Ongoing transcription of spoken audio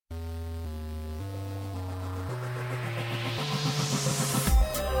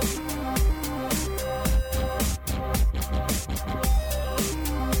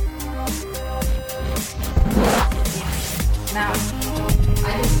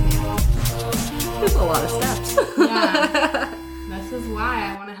Yeah. This is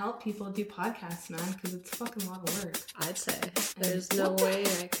why I want to help people do podcasts, man, because it's fucking a lot of work. I'd say. There's no way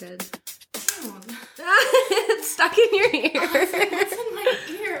I could. Oh, It's stuck in your ear. what's in my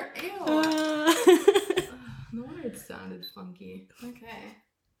ear? Ew. No wonder it sounded funky.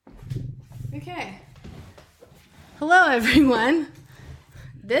 Okay. Hello, everyone.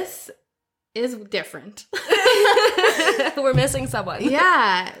 This is different. We're missing someone.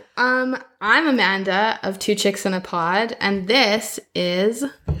 Yeah. I'm Amanda of Two Chicks in a Pod, and this is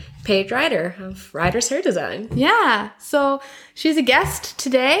Paige Ryder of Ryder's Hair Design. Yeah. So she's a guest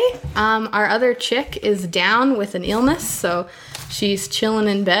today. Our other chick is down with an illness, so she's chilling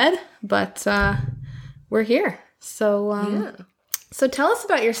in bed, but we're here. So so tell us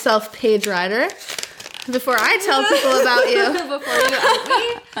about yourself, Paige Ryder, before I tell people about you. Before you out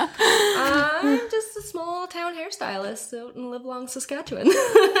me. I'm just a small town hairstylist out in Livelong, Saskatchewan.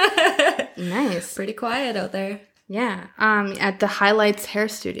 Nice. Pretty quiet out there. Yeah. At the Highlights Hair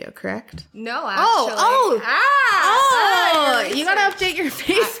Studio, correct? No, actually. You gotta update your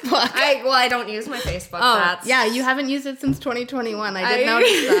Facebook. I don't use my Facebook. Yeah, you haven't used it since 2021. I did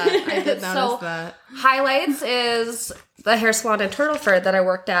notice that. I did notice that. Highlights is the hair salon in Turtleford that I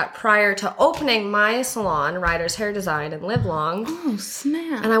worked at prior to opening my salon, Ryder's Hair Design in Livelong. Oh,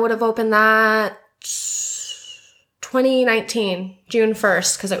 snap. And I would have opened that 2019, June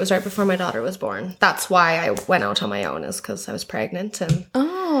 1st, because it was right before my daughter was born. That's why I went out on my own, is because I was pregnant and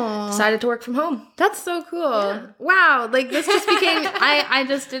decided to work from home. That's so cool. Yeah. Wow. Like, this just became, I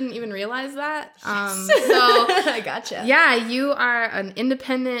just didn't even realize that. So I gotcha. Yeah, you are an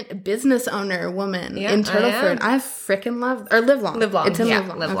independent business owner woman in Turtleford. I freaking love, or Livelong. Livelong. It's in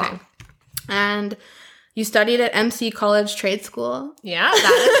Livelong. Okay. And you studied at MC College Trade School. Yeah, that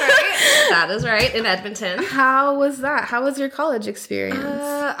is right. That is right, in Edmonton. How was that? How was your college experience?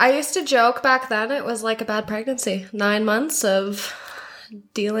 I used to joke back then it was like a bad pregnancy. 9 months of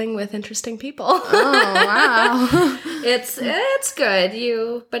dealing with interesting people. Oh, wow. It's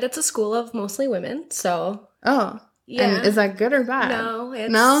good. But it's a school of mostly women, so. Oh. Yeah. And is that good or bad? No,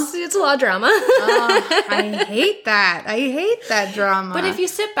 it's a lot of drama. I hate that. I hate that drama. But if you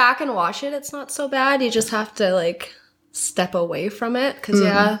sit back and watch it, it's not so bad. You just have to, like, step away from it. Because,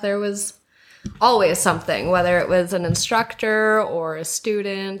 there was always something. Whether it was an instructor or a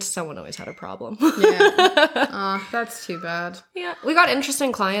student, someone always had a problem. Yeah. That's too bad. Yeah. We got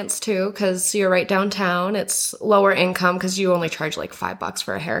interesting clients, too, because you're right downtown. It's lower income because you only charge, like, $5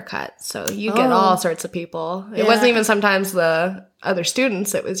 for a haircut. So you get all sorts of people. It wasn't even sometimes the other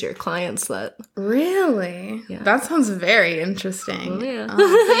students. It was your clients that... Really? Yeah. That sounds very interesting. Yeah.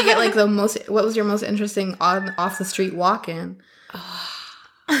 So you get, like, what was your most interesting off-the-street walk-in?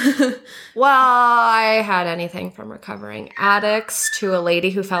 Well, I had anything from recovering addicts to a lady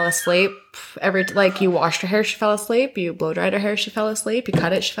who fell asleep. You washed her hair, she fell asleep. You blow dried her hair, she fell asleep. You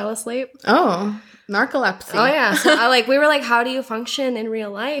cut it, she fell asleep. Oh, narcolepsy. Oh, yeah. So we were like, how do you function in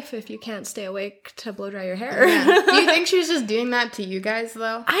real life if you can't stay awake to blow dry your hair? Yeah. Do you think she was just doing that to you guys,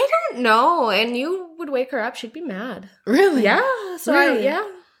 though? I don't know. And you would wake her up, she'd be mad. Really? Yeah. So really? Yeah.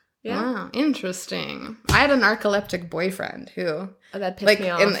 Wow, interesting. I had a narcoleptic boyfriend who, that pissed me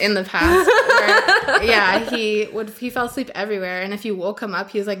off. in the past, where, he fell asleep everywhere, and if you woke him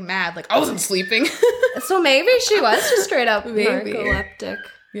up, he was like mad, like I wasn't sleeping. So maybe she was just straight up narcoleptic.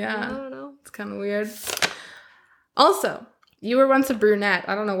 Yeah, I don't know. It's kind of weird. Also, you were once a brunette.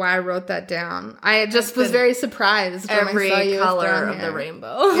 I don't know why I wrote that down. I just was very surprised when I saw you color of the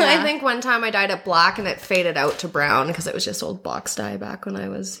rainbow. Yeah. I think one time I dyed it black and it faded out to brown because it was just old box dye back when I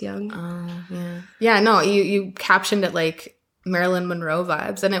was young. Oh, yeah. Yeah, no, you captioned it like Marilyn Monroe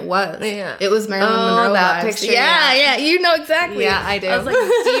vibes, and it was. Yeah. It was Marilyn Monroe that vibes. picture. Yeah, you know exactly. Yeah, I do. I was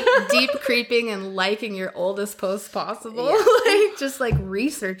like deep creeping and liking your oldest post possible. Yeah. Just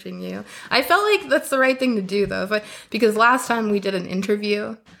researching you. I felt like that's the right thing to do though. Because last time we did an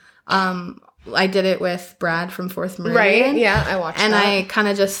interview, I did it with Brad from Fourth Meridian. Right, yeah, I watched and that. I kind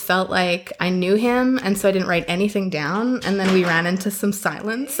of just felt like I knew him, and so I didn't write anything down, and then we ran into some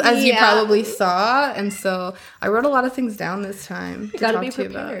silence, as you probably saw, and so I wrote a lot of things down this time. You gotta be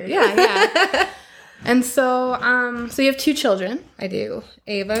prepared. Yeah. And so, so you have 2 children. I do.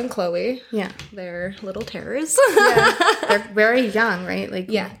 Ava and Chloe. Yeah. They're little terrors. Yeah. They're very young, right?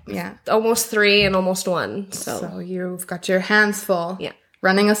 Yeah. Yeah. Almost 3 and almost 1. So you've got your hands full. Yeah.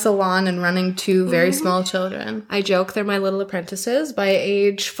 Running a salon and running 2 very small children. I joke they're my little apprentices. By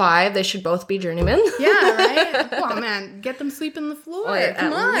age 5, they should both be journeymen. Yeah, right? Oh, man. Get them sweeping the floor.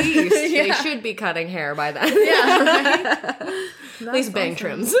 Come on. At least. They should be cutting hair by then. Yeah, right? At least bang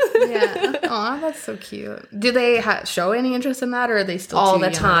trims. Yeah. Oh, that's so cute. Do they show any interest in that, or are they still all too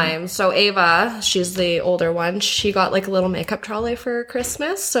the young? time? So Ava, she's the older one. She got like a little makeup trolley for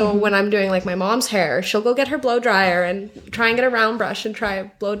Christmas. So when I'm doing like my mom's hair, she'll go get her blow dryer and try and get a round brush and try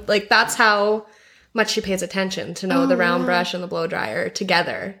blow. Like that's how much she pays attention to know the round brush and the blow dryer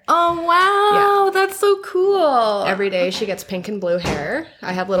together. Oh wow, that's so cool. Every day she gets pink and blue hair.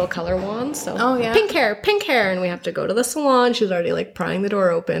 I have little color wands, so pink hair, and we have to go to the salon. She's already like prying the door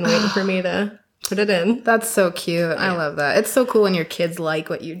open, waiting for me to put it in. That's so cute. I love that. It's so cool when your kids like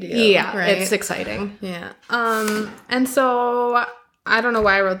what you do. Yeah, right? it's exciting. Yeah. And so I don't know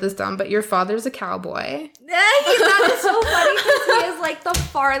why I wrote this down, but your father's a cowboy. That is so funny because he is like the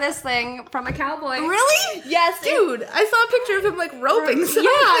farthest thing from a cowboy. Really? Yes, Dude, I saw a picture of him like roping something.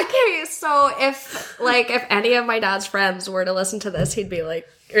 Yeah, okay. So if any of my dad's friends were to listen to this, he'd be like,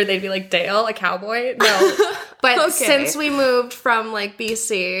 or they'd be like, Dale, a cowboy? No. But Okay. since we moved from like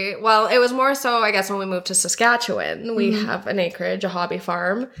BC, well, it was more so, I guess, when we moved to Saskatchewan, we have an acreage, a hobby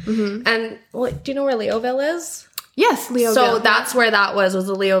farm. And well, do you know where Leoville is? Yes, Leoville. So that's where that was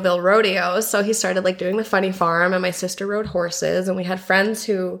the Leoville Rodeo. So he started like doing the funny farm, and my sister rode horses, and we had friends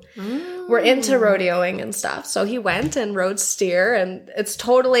who were into rodeoing and stuff. So he went and rode steer, and it's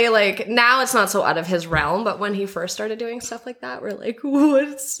totally like, now it's not so out of his realm, but when he first started doing stuff like that, we're like, what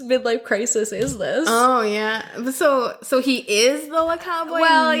midlife crisis is this? Oh yeah. So he is though a cowboy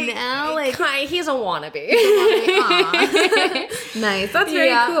now? Like he's a wannabe. Aw. Nice. That's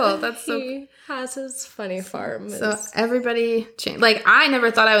very cool. That's so He has his funny farm. So everybody changed. Like, I never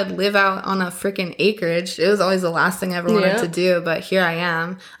thought I would live out on a freaking acreage. It was always the last thing I ever wanted to do, but here I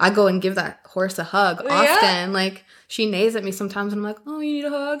am. I go and give that horse a hug often. Like, she neighs at me sometimes, and I'm like, oh, you need a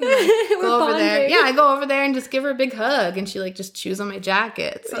hug? And I go over there. Yeah, I go over there and just give her a big hug, and she, like, just chews on my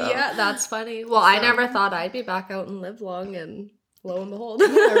jacket. So. Yeah, that's funny. Well, I never thought I'd be back out and live long, and lo and behold.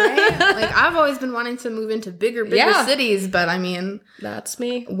 Right? Like, I've always been wanting to move into bigger cities, but I mean, that's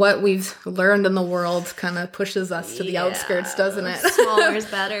me. what we've learned in the world kind of pushes us to the outskirts, doesn't it? Smaller is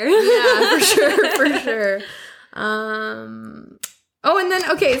better. Yeah, for sure. Oh, and then,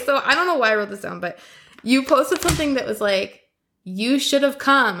 okay, so I don't know why I wrote this down, but you posted something that was like, you should have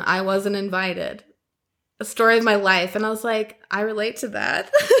come, I wasn't invited. A story of my life. And I was like, I relate to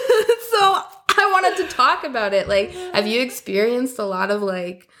that. So I wanted to talk about it. Like, have you experienced a lot of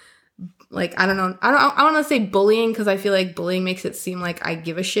like I don't know, I want to say bullying, because I feel like bullying makes it seem like I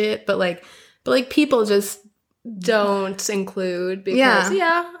give a shit, but people just don't include because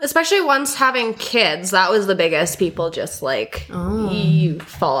especially once having kids, that was the biggest. People just like you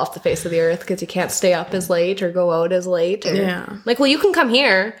fall off the face of the earth because you can't stay up as late or go out as late, or like, well, you can come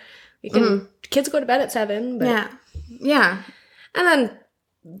here, you can kids go to bed at 7, but and then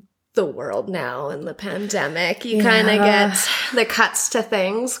the world now and the pandemic, you kind of get the cuts to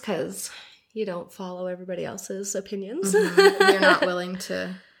things because you don't follow everybody else's opinions. You're not willing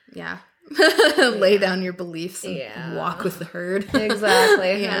to lay down your beliefs and walk with the herd.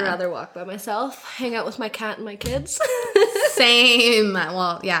 Exactly. I'd rather walk by myself, hang out with my cat and my kids. Same.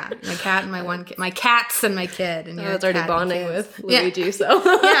 Well, yeah, my cat and my cats and my kid. And I was already bonding with Luigi, so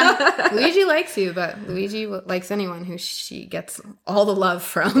Luigi likes you, but Luigi likes anyone who she gets all the love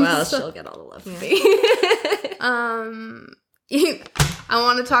from. Well, she'll get all the love from me. I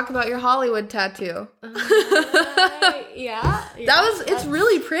want to talk about your Hollywood tattoo. It's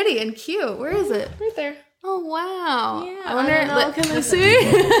really pretty and cute. Where is it? Right there. Oh, wow. Yeah, I wonder, can I see?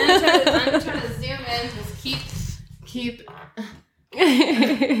 I'm trying to zoom in. Just keep.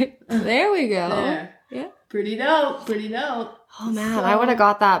 There we go. There. Yeah. Pretty dope. Oh, man. I would have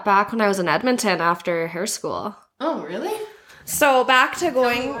got that back when I was in Edmonton after hair school. Oh, really? So back to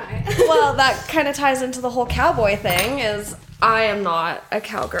going, well, that kind of ties into the whole cowboy thing, is I am not a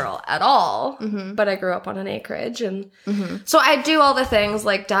cowgirl at all, but I grew up on an acreage. And so I do all the things,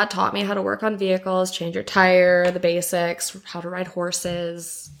 like Dad taught me how to work on vehicles, change your tire, the basics, how to ride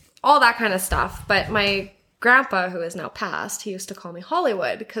horses, all that kind of stuff. But my grandpa, who is now passed, he used to call me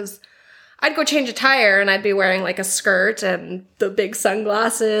Hollywood because I'd go change a tire and I'd be wearing like a skirt and the big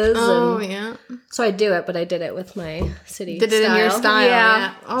sunglasses. Oh, and yeah. so I do it, but I did it with my city Did it in your style,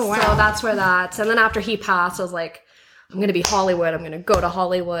 yeah. Oh, wow. So that's where that's. And then after he passed, I was like, I'm going to be Hollywood. I'm going to go to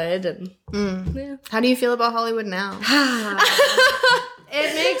Hollywood. And How do you feel about Hollywood now?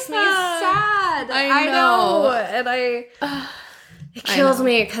 It makes me sad. I know. And It kills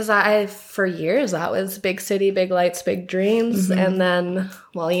me because for years, that was big city, big lights, big dreams. Mm-hmm. And then,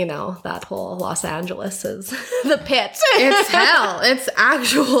 well, you know, that whole Los Angeles is the pit. It's hell. It's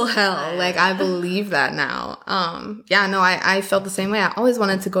actual hell. Like, I believe that now. I felt the same way. I always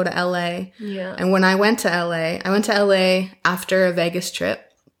wanted to go to LA. Yeah. And when I went to LA after a Vegas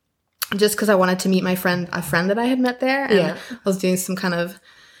trip just because I wanted to meet a friend that I had met there. And I was doing some kind of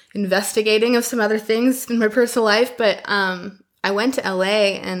investigating of some other things in my personal life. But, I went to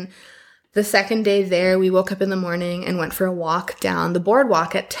LA, and the second day there, we woke up in the morning and went for a walk down the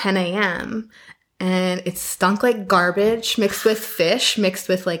boardwalk at 10 a.m. And it stunk like garbage mixed with fish, mixed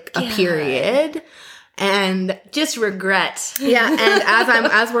with like a period. And just regret. Yeah.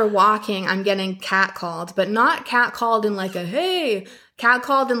 And as we're walking, I'm getting catcalled, but not catcalled in like a, hey,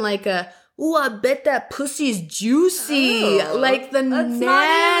 catcalled in like a, ooh, I bet that pussy's juicy. Like the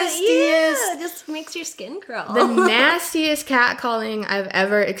nastiest. It just makes your skin crawl. The nastiest catcalling I've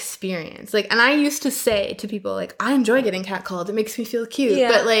ever experienced. Like, and I used to say to people, like, I enjoy getting catcalled. It makes me feel cute.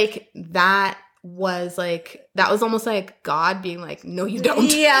 Yeah. But like, that was almost like God being like, no, you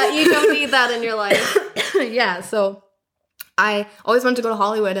don't. Yeah, you don't need that in your life. Yeah. So I always wanted to go to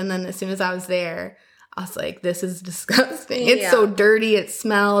Hollywood. And then as soon as I was there, I was like, this is disgusting. It's so dirty. It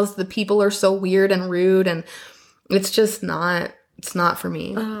smells. The people are so weird and rude. And it's just not, it's not for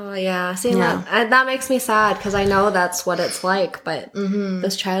me. Oh, yeah. See, that makes me sad because I know that's what it's like. But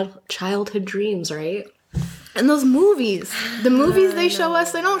those childhood dreams, right? And those movies, the movies they show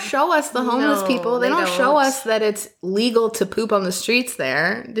us, they don't show us the homeless people. They don't show us that it's legal to poop on the streets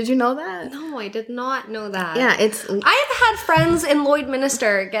there. Did you know that? No, I did not know that. Yeah, I've had friends in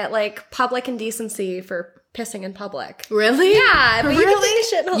Lloydminster get like public indecency for pissing in public. Really? Yeah, but really? You can take a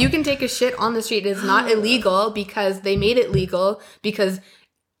shit. You can take a shit on the street. It is not illegal because they made it legal because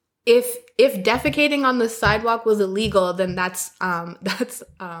if defecating on the sidewalk was illegal, then that's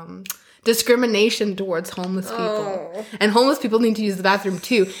discrimination towards homeless people. And homeless people need to use the bathroom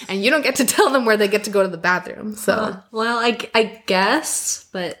too, and you don't get to tell them where they get to go to the bathroom. So well, I guess,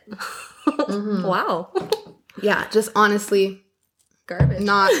 but wow. Yeah, just honestly garbage.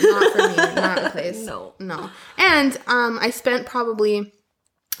 Not for me. Not a place. No. And I spent probably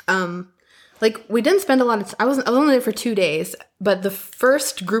we didn't spend a lot of I was only there for 2 days, but the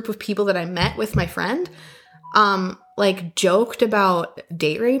first group of people that I met with my friend joked about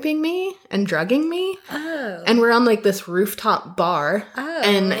date raping me and drugging me. Oh. And we're on this rooftop bar. Oh.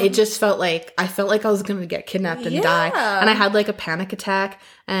 And it just felt like I was going to get kidnapped and die. And I had a panic attack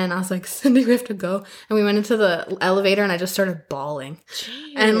and I was like, Cindy, we have to go. And we went into the elevator and I just started bawling.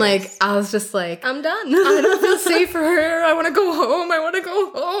 Jeez. And I was just like, I'm done. I don't feel safe for her. I want to go home.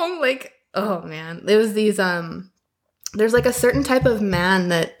 Oh man. It was these, there's a certain type of man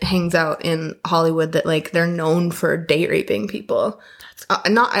that hangs out in Hollywood that they're known for date raping people. I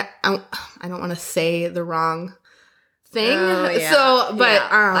don't want to say the wrong thing. Oh, yeah. So, but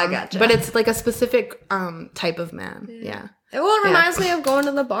I gotcha. But it's a specific type of man. Yeah. Well, it reminds me of going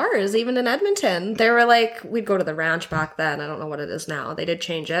to the bars, even in Edmonton. They were we'd go to the Ranch back then. I don't know what it is now. They did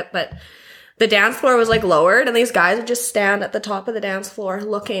change it, but the dance floor was lowered, and these guys would just stand at the top of the dance floor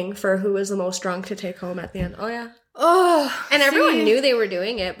looking for who was the most drunk to take home at the end. Oh, yeah. Oh, and everyone knew they were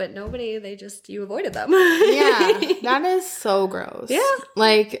doing it, but you avoided them. Yeah, that is so gross. Yeah.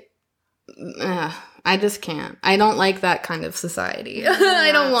 I just can't. I don't like that kind of society.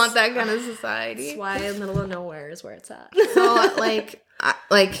 I don't want that kind of society. That's why in the middle of nowhere is where it's at. So,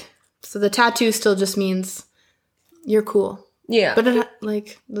 so the tattoo still just means you're cool. Yeah. But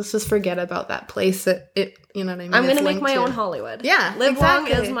let's just forget about that place. You know what I mean? I'm going to make my own Hollywood. Yeah, Live long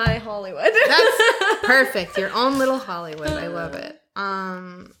is my Hollywood. That's perfect. Your own little Hollywood. I love it.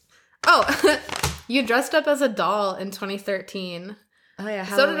 You dressed up as a doll in 2013. Oh yeah,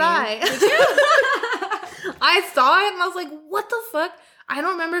 Halloween. So did I. Did you? I saw it and I was like, what the fuck? I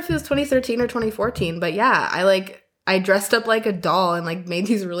don't remember if it was 2013 or 2014, but yeah, I dressed up like a doll and made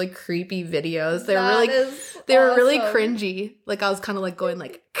these really creepy videos. They were really cringy. I was kind of going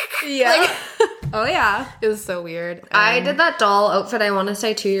yeah. Oh yeah. It was so weird. I did that doll outfit, I want to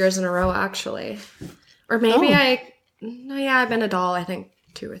say 2 years in a row actually. Or maybe I've been a doll I think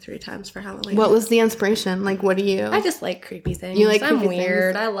 2 or 3 times for Halloween. What was the inspiration? What do you? I just like creepy things. You like I'm creepy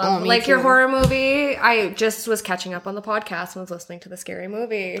weird. Things? I love your horror movie. I just was catching up on the podcast and was listening to the scary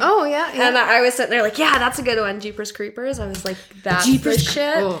movie. Oh yeah. And I was sitting there that's a good one. Jeepers Creepers. I was like, that's the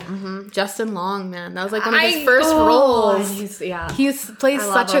shit. Oh, mm-hmm. Justin Long, man, that was one of his first roles. He plays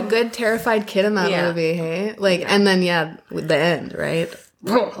such a good terrified kid in that movie. Hey, and then the end, right?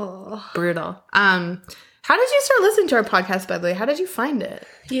 Brutal. How did you start listening to our podcast, by the way? How did you find it?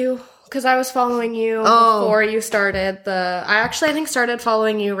 You because I was following you before you started I think started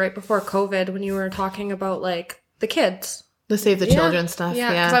following you right before COVID when you were talking about like the kids. The Save the Children stuff. Yeah,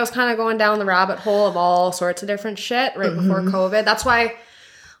 because I was kind of going down the rabbit hole of all sorts of different shit right before COVID. That's why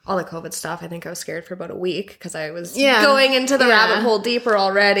all the COVID stuff, I think I was scared for about a week because I was going into the rabbit hole deeper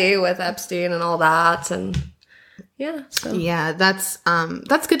already with Epstein and all that. And yeah, that's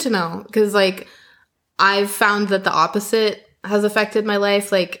good to know because like I've found that the opposite has affected my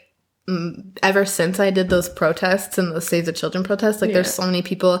life. Like ever since I did those protests and those Save the Children protests, like there's so many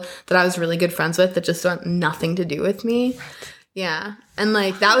people that I was really good friends with that just want nothing to do with me. Yeah. And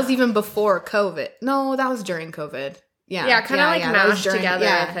like that was even before COVID. No, that was during COVID. Yeah, kind of like mashed together,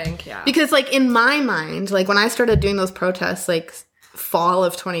 I think, Because, like, in my mind, like, when I started doing those protests, like, fall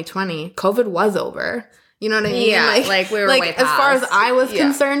of 2020, COVID was over. You know what I mean? Yeah, like we were way past. As far as I was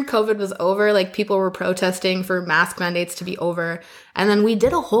concerned, COVID was over. Like, people were protesting for mask mandates to be over. And then we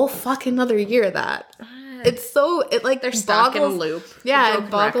did a whole fucking other year of that. It's so, they're stuck in a loop. Yeah, it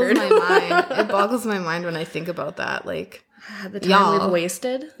boggles my mind. It boggles my mind when I think about that. Like, the time we've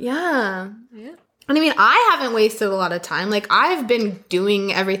wasted. Yeah. And I mean, I haven't wasted a lot of time. Like, I've been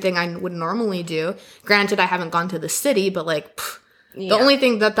doing everything I would normally do. Granted, I haven't gone to the city, but, like, the only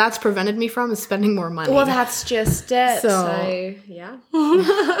thing that's prevented me from is spending more money. Well, that's just it. So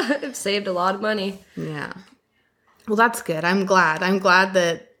I've saved a lot of money. Yeah. Well, that's good. I'm glad. I'm glad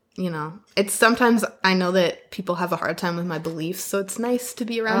that, you know, it's sometimes I know that people have a hard time with my beliefs, so it's nice to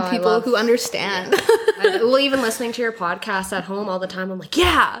be around people who understand. Well, even listening to your podcast at home all the time, I'm like,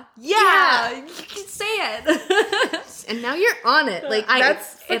 yeah, you can say it. And now you're on it. Like, I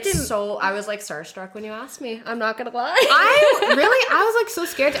was like starstruck when you asked me. I'm not gonna lie. I was like so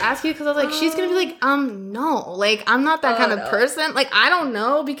scared to ask you because I was like, she's gonna be like, no, like I'm not that kind of person. Like, I don't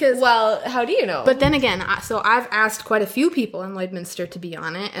know because. Well, how do you know? But then again, so I've asked quite a few people in Lloydminster to be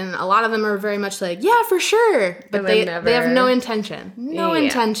on it, and a lot of them are very much like, yeah, for sure, but they have no intention,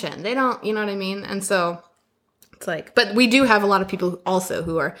 intention. They don't, you know what I mean? And so. It's like, but we do have a lot of people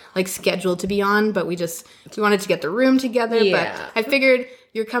who are like scheduled to be on, but we wanted to get the room together. Yeah. But I figured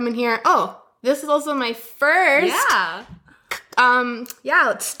you're coming here. Oh, this is also my first.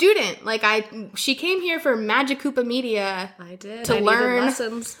 Student. Like she came here for Magicoopa Media. I did. To learn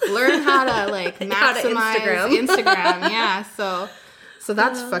how to like maximize Instagram. Yeah. So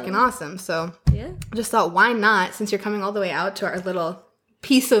that's fucking awesome. So I just thought, why not? Since you're coming all the way out to our little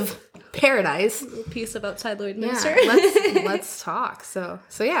piece of paradise, piece of outside Lloydminster. Yeah, let's talk. So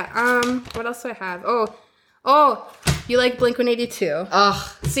yeah. What else do I have? Oh, you like Blink-182?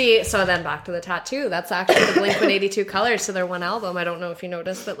 Oh, see, so then back to the tattoo. That's actually the Blink-182 colors to their one album. I don't know if you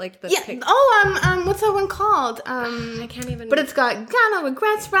noticed, but like the what's that one called? I can't even. But it's got no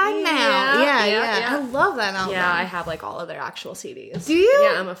regrets right now. Yeah. I love that album. Yeah, I have like all of their actual CDs. Do you?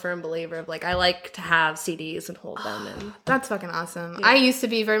 Yeah, I'm a firm believer of like I like to have CDs and hold them. And that's fucking awesome. Yeah. I used to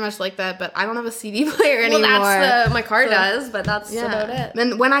be very much like that, but I don't have a CD player anymore. Well, my car does, but that's about it.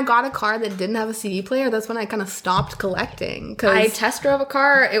 Then when I got a car that didn't have a CD player, that's when I kind of stopped collecting. I test drove a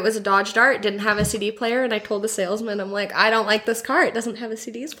car. It was a Dodge Dart, didn't have a CD player, and I told the salesman, I'm like, I don't like this car. It doesn't have a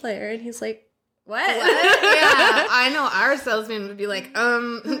CDs player. And he's like, what? Yeah, I know our salesman would be like,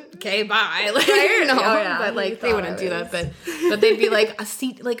 okay, bye. Like, but like they wouldn't do that. But they'd be like, a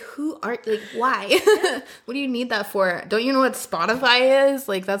seat, like why? What do you need that for? Don't you know what Spotify is?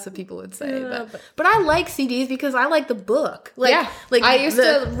 Like that's what people would say. But I like CDs because I like the book. Like I used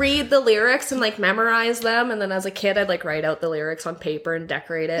to read the lyrics and like memorize them, and then as a kid I'd like write out the lyrics on paper and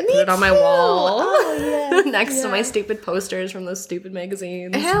decorate it, put it on my wall next to my stupid posters from those stupid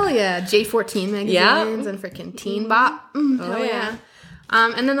magazines. Hell yeah, J14 magazines and freaking Teen Bop. Oh yeah.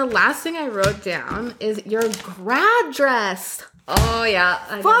 And then the last thing I wrote down is your grad dress. Oh yeah.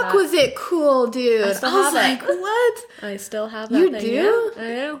 Fuck, was it cool, dude? I was like, what? I still have that. You thing, do? Yeah. I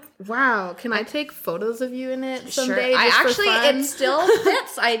do. Wow. Can I take photos of you in it someday? Sure. It still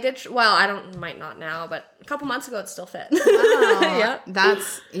fits. Might not now, but a couple months ago it still fit. Wow.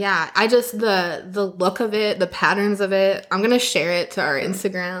 I just the look of it, the patterns of it. I'm gonna share it to our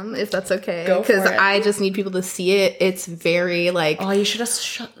Instagram if that's okay. Because I just need people to see it. It's very like. Oh, you should have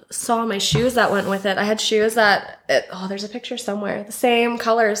saw my shoes that went with it. I had shoes that. There's a picture somewhere. The same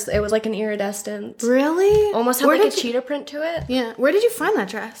colors. It was like an iridescent. Really? Almost had like a cheetah print to it. Yeah. Where did you find that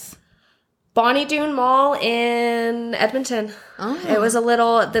dress? Bonnie Doon Mall in Edmonton. Oh. It was a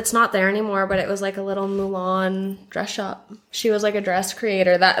little, that's not there anymore, but it was like a little Mulan dress shop. She was like a dress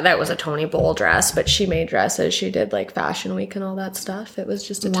creator. That was a Tony Bowl dress, but she made dresses. She did like Fashion Week and all that stuff. It was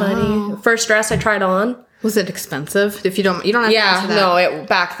just a tiny first dress I tried on. Was it expensive? If you don't have to answer that. No,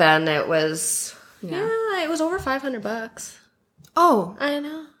 back then it was, it was over $500. Oh. I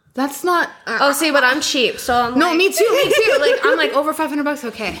know. That's not. Oh, see, but I'm cheap, so I'm No, like, me too. Like, I'm like, over $500,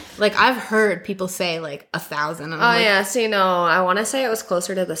 okay. Like, I've heard people say, like, 1,000. Oh, yeah, see, no, I want to say it was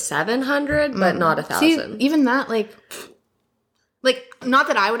closer to the 700, but not 1,000. See, even that, like, not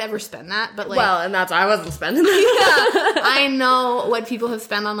that I would ever spend that, but, like... Well, and that's why I wasn't spending that. Yeah, I know what people have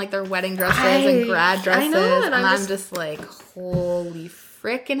spent on, like, their wedding dresses and grad dresses, I know, and I'm just like, holy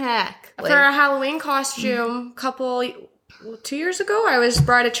frickin' heck. Like, For a Halloween costume, 2 years ago, I was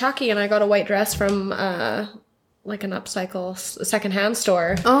bride of Chucky, and I got a white dress from, like, an upcycle secondhand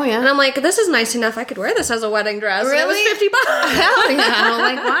store. Oh, yeah? And I'm like, this is nice enough. I could wear this as a wedding dress. Really? And it was $50. Hell yeah.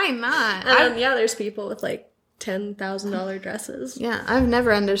 Like, why not? And yeah, there's people with, like, $10,000 dresses. Yeah, I've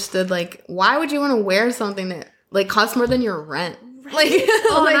never understood, like, why would you want to wear something that, like, costs more than your rent? Like,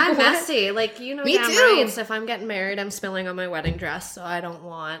 oh, like, and I'm what? messy. Like, you know, Me damn too. right. So if I'm getting married, I'm spilling on my wedding dress, so I don't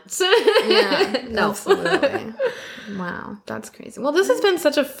want. Yeah, No. absolutely. Wow, that's crazy. Well, this has been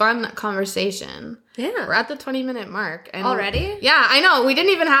such a fun conversation. Yeah. We're at the 20-minute mark. And Already? Yeah, I know. We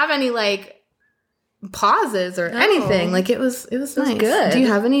didn't even have any, like, pauses or anything. Like, it was nice. good. Do you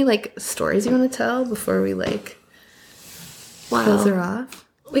have any, like, stories you want to tell before we, like, close her off?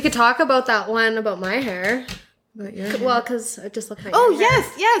 We could talk about that one about my hair. About your hair? Well, because I just look at Oh, your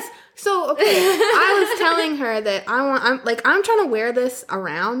hair. yes. So, okay, I was telling her that I'm trying to wear this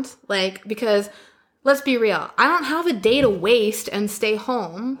around, like, because, let's be real, I don't have a day to waste and stay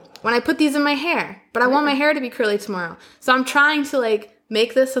home when I put these in my hair, but I want my hair to be curly tomorrow. So I'm trying to, like,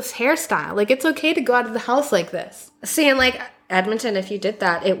 make this a hairstyle. Like, it's okay to go out of the house like this. See, and like Edmonton, if you did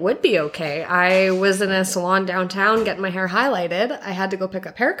that, it would be okay. I was in a salon downtown getting my hair highlighted. I had to go pick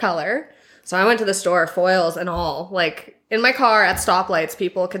up hair color. So I went to the store, foils and all. Like, in my car at stoplights,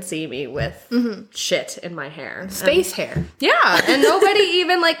 people could see me with shit in my hair. Space hair. Yeah, and nobody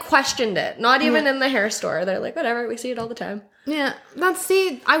even, like, questioned it. Not even in the hair store. They're like, whatever, we see it all the time. Yeah,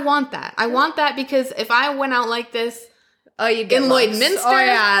 I want that. I want that because if I went out like this Oh, you'd get in looks. Lloydminster, Oh,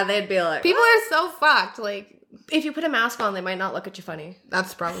 yeah, they'd be like... people are so fucked. Like, If you put a mask on, they might not look at you funny.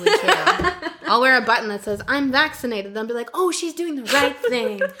 that's probably true. I'll wear a button that says, I'm vaccinated. They'll be like, oh, she's doing the right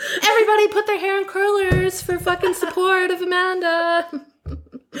thing. Everybody put their hair in curlers for fucking support of Amanda.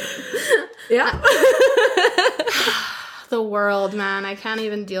 Yeah. The world, man. I can't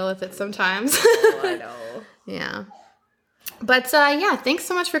even deal with it sometimes. Oh, I know. Yeah. But, yeah, thanks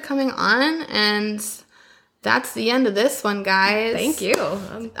so much for coming on. And that's the end of this one, guys. Thank you.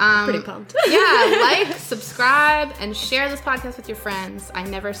 I'm pretty pumped. Yeah, like, subscribe, and share this podcast with your friends. I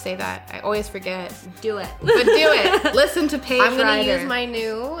never say that. I always forget. Do it. But do it. Listen to Paige I'm going to Ryder. use my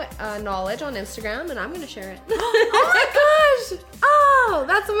new knowledge on Instagram, and I'm going to share it. Oh my gosh! Oh,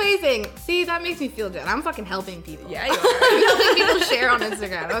 that's amazing. See, that makes me feel good. I'm fucking helping people. Yeah, you are. I'm helping people share on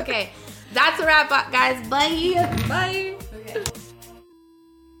Instagram. Okay. That's a wrap, guys. Bye. Bye. Okay.